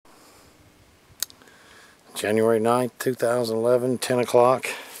January 9th, 2011, 10 o'clock.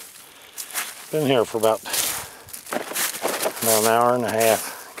 Been here for about an hour and a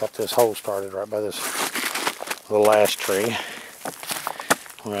half. Got this hole started right by this little ash tree.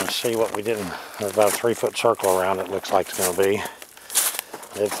 We're going to see what we did. There's about a 3-foot circle around it, looks like it's going to be.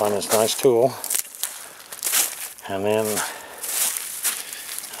 Did find this nice tool. And then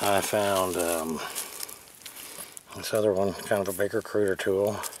I found this other one, kind of a Baker Cruder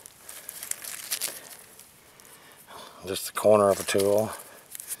tool. Just the corner of a tool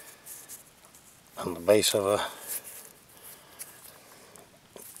on the base of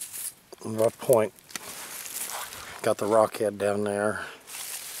a point. Got the rock head down there.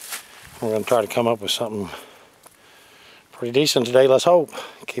 We're going to try to come up with something pretty decent today. Let's hope.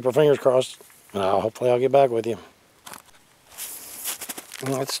 Keep our fingers crossed. Hopefully I'll get back with you.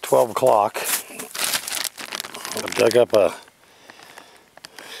 Well, it's 12 o'clock. I dug up a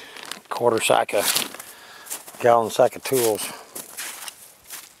gallon sack of tools.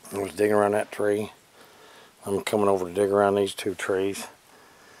 I was digging around that tree. I'm coming over to dig around these 2 trees.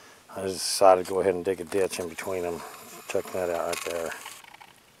 I just decided to go ahead and dig a ditch in between them. Check that out right there.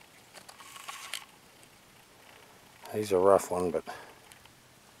 He's a rough one, but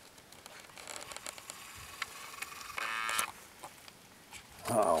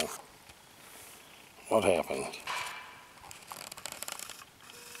uh-oh. What happened?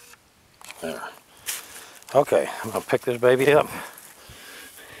 There. Okay, I'm gonna pick this baby up.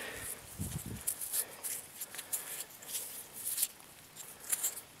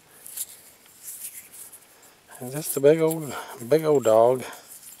 And just a big old dog.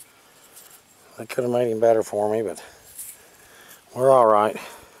 That could have made him better for me, but we're all right.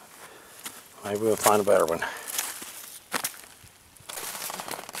 Maybe we'll find a better one.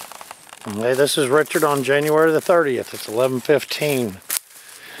 Hey, this is Richard on January the 30th. It's 11:15.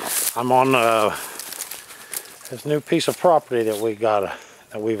 I'm on this new piece of property that we've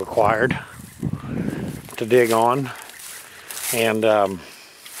acquired to dig on, and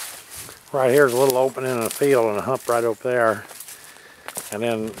right here's a little opening in a field and a hump right over there, and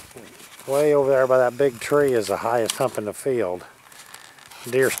then way over there by that big tree is the highest hump in the field.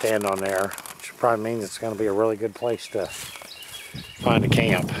 Deer stand on there, which probably means it's going to be a really good place to find a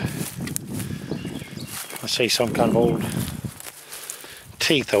camp. I see some kind of old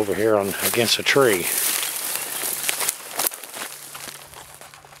teeth over here against a tree.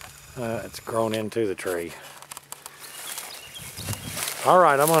 It's grown into the tree.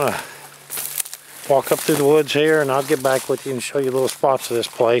 Alright, I'm going to walk up through the woods here and I'll get back with you and show you little spots of this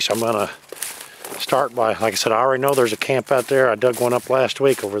place. I'm going to start by, like I said, I already know there's a camp out there. I dug one up last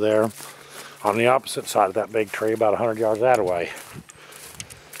week over there on the opposite side of that big tree, about 100 yards that way.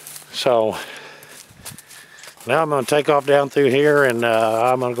 So now I'm going to take off down through here and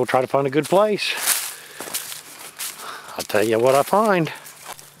I'm going to go try to find a good place. I'll tell you what I find.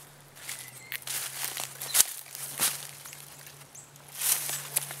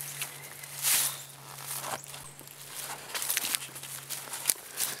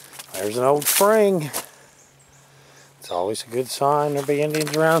 There's an old spring. It's always a good sign there'll be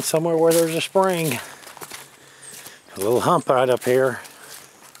Indians around somewhere where there's a spring. A little hump right up here.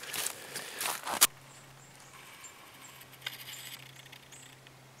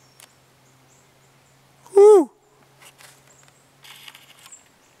 Woo!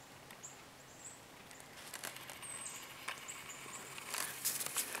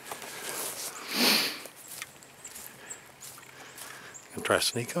 Try to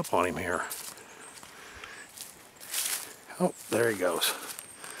sneak up on him here. Oh, there he goes.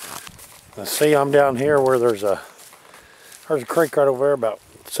 Now see, I'm down here where there's a creek right over there about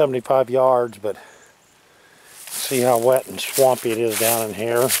 75 yards, but see how wet and swampy it is down in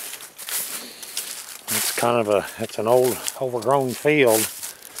here. It's an old overgrown field,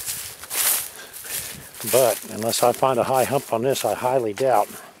 but unless I find a high hump on this, I highly doubt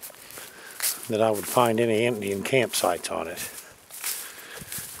that I would find any Indian campsites on it.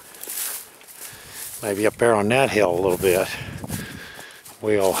 Maybe up there on that hill a little bit.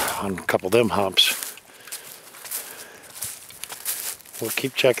 On a couple of them humps. We'll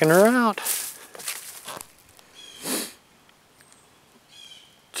keep checking her out.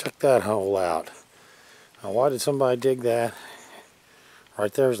 Check that hole out. Now, why did somebody dig that?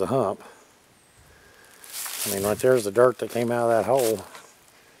 Right there's the hump. I mean, right there's the dirt that came out of that hole.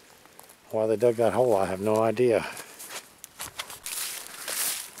 Why they dug that hole, I have no idea.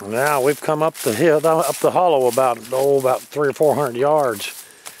 Now we've come up the hill, up the hollow about 300 or 400 yards,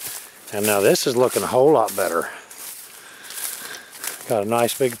 and now this is looking a whole lot better. Got a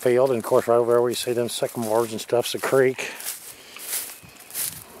nice big field, and of course right over there where you see them sycamores and stuff's a creek.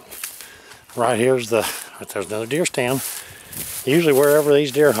 Right here's But there's another deer stand. Usually wherever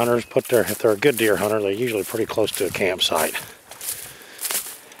these deer hunters put their, if they're a good deer hunter, they're usually pretty close to a campsite.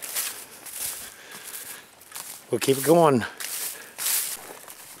 We'll keep it going.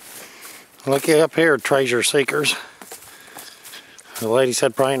 Looky up here, treasure seekers. The lady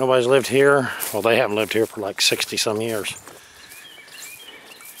said probably ain't nobody's lived here. Well, they haven't lived here for like 60 some years.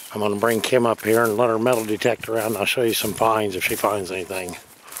 I'm gonna bring Kim up here and let her metal detect around, and I'll show you some finds if she finds anything.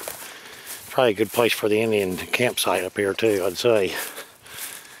 Probably a good place for the Indian campsite up here too, I'd say.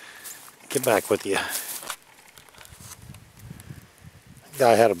 Get back with you.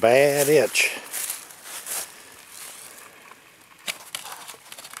 Guy had a bad itch.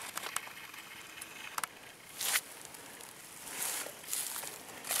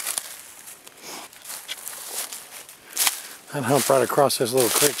 That hump right across this little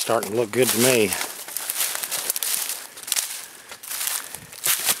creek starting to look good to me.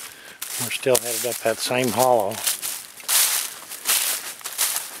 We're still headed up that same hollow.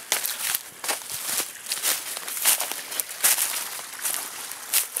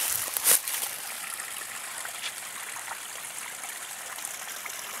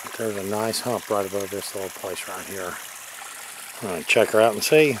 But there's a nice hump right above this little place right here. I'm gonna check her out and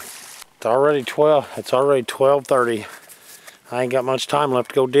see. It's already 12:30. I ain't got much time left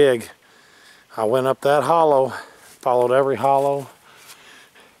to go dig. I went up that hollow, followed every hollow,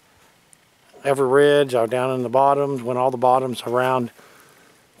 every ridge. I was down in the bottoms, went all the bottoms around.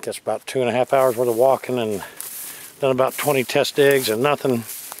 Guess about 2.5 hours worth of walking, and done about 20 test digs and nothing.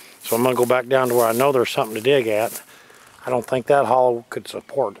 So I'm gonna go back down to where I know there's something to dig at. I don't think that hollow could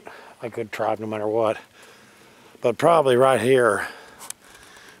support a good tribe no matter what. But probably right here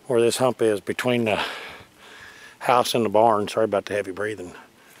where this hump is between the house and the barn. Sorry about the heavy breathing.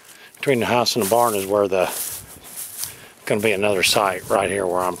 Between the house and the barn is where the going to be another site right here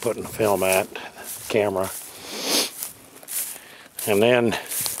where I'm putting the film at, camera. And then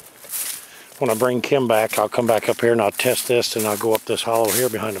when I bring Kim back, I'll come back up here and I'll test this, and I'll go up this hollow here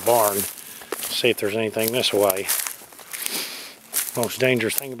behind the barn, see if there's anything this way. Most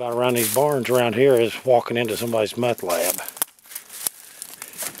dangerous thing about around these barns around here is walking into somebody's meth lab.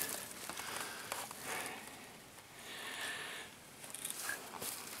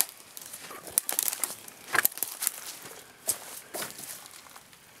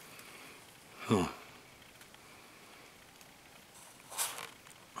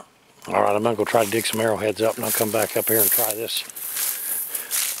 Alright, I'm going to go try to dig some arrowheads up, and I'll come back up here and try this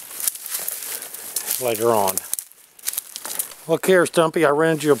later on. Look here, Stumpy, I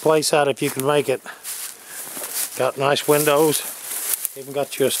rented you a place out if you can make it. Got nice windows, even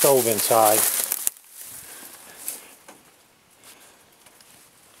got you a stove inside.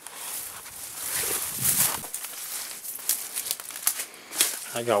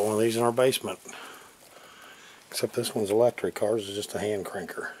 I got one of these in our basement. Except this one's electric, ours is just a hand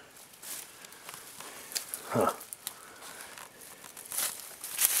cranker. Huh.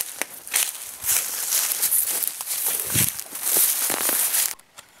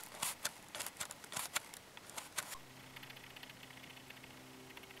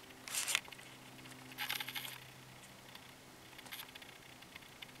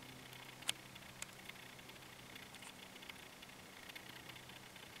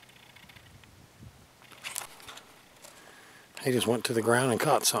 He just went to the ground and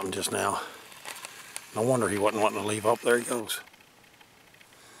caught something just now. No wonder he wasn't wanting to leave. Up there he goes.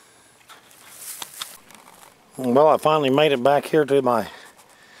 Well, I finally made it back here to my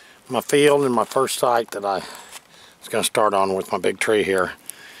field and my first site that I was going to start on with my big tree here.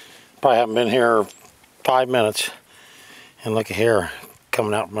 Probably haven't been here 5 minutes. And look at here,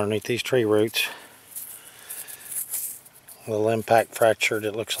 coming out from underneath these tree roots. A little impact fractured,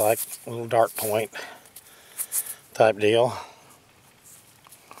 it looks like. A little dart point type deal.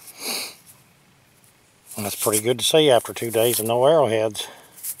 And that's pretty good to see after 2 days and no arrowheads.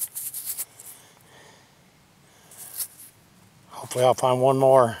 Hopefully I'll find one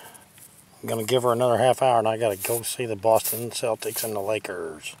more. I'm going to give her another half hour, and I got to go see the Boston Celtics and the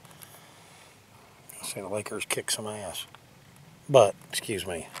Lakers. See the Lakers kick some ass. But, excuse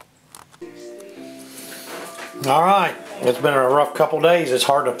me. Alright, it's been a rough couple days. It's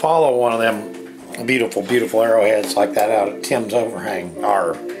hard to follow one of them beautiful, beautiful arrowheads like that out at Tim's overhang,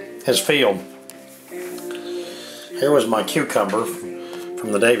 or his field. Here was my cucumber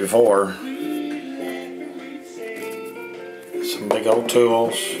from the day before. Some big old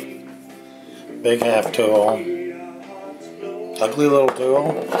tools. Big half tool. Ugly little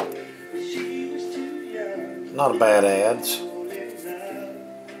tool. Not a bad adze.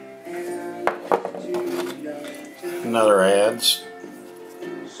 Another adze.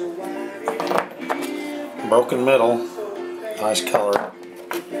 broken middle, nice color.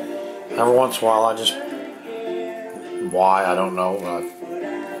 Every once in a while I just, why I don't know,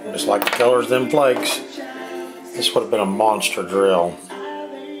 I just like the colors of them flakes. This would have been a monster drill.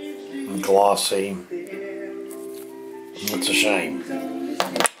 Glossy. It's a shame.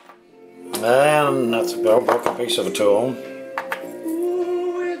 And that's a broken piece of a tool.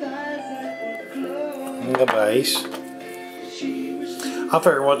 And the base. I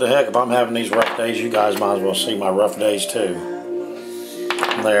figure what the heck, if I'm having these rough days, you guys might as well see my rough days too.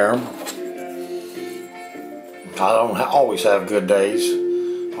 There. I don't always have good days,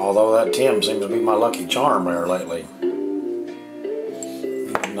 although that Tim seems to be my lucky charm there lately.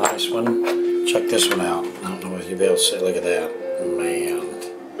 Nice one. Check this one out. I don't know if you'll be able to see. Look at that. Man.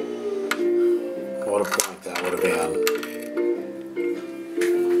 What a point that would have been.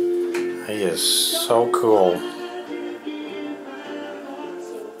 He is so cool.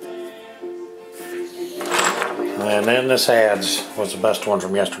 And then this Adz was the best one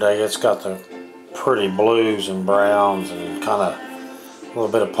from yesterday. It's got the pretty blues and browns and kind of a little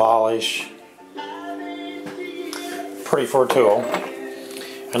bit of polish. Pretty for a tool.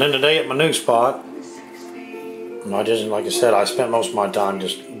 And then today at my new spot, I just, like I said, I spent most of my time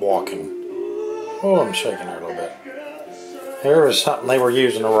just walking. Oh, I'm shaking there a little bit. Here is something they were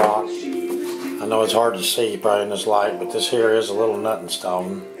using, a rock. I know it's hard to see probably in this light, but this here is a little nutting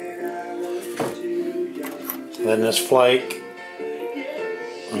stone. And then this flake,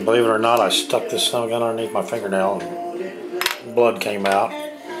 and believe it or not, I stuck this son of a gun underneath my fingernail and blood came out.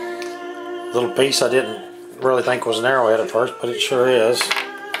 Little piece I didn't really think was an arrowhead at first, but it sure is.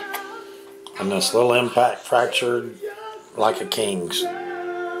 And this little impact fractured like a king's.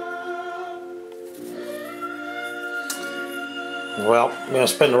 Well, I'm going to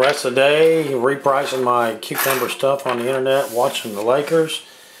spend the rest of the day repricing my cucumber stuff on the internet, watching the Lakers.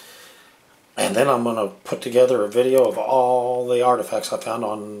 And then I'm going to put together a video of all the artifacts I found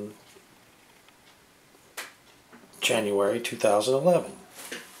on January 2011.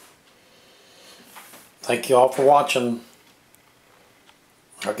 Thank you all for watching.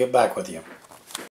 I'll get back with you.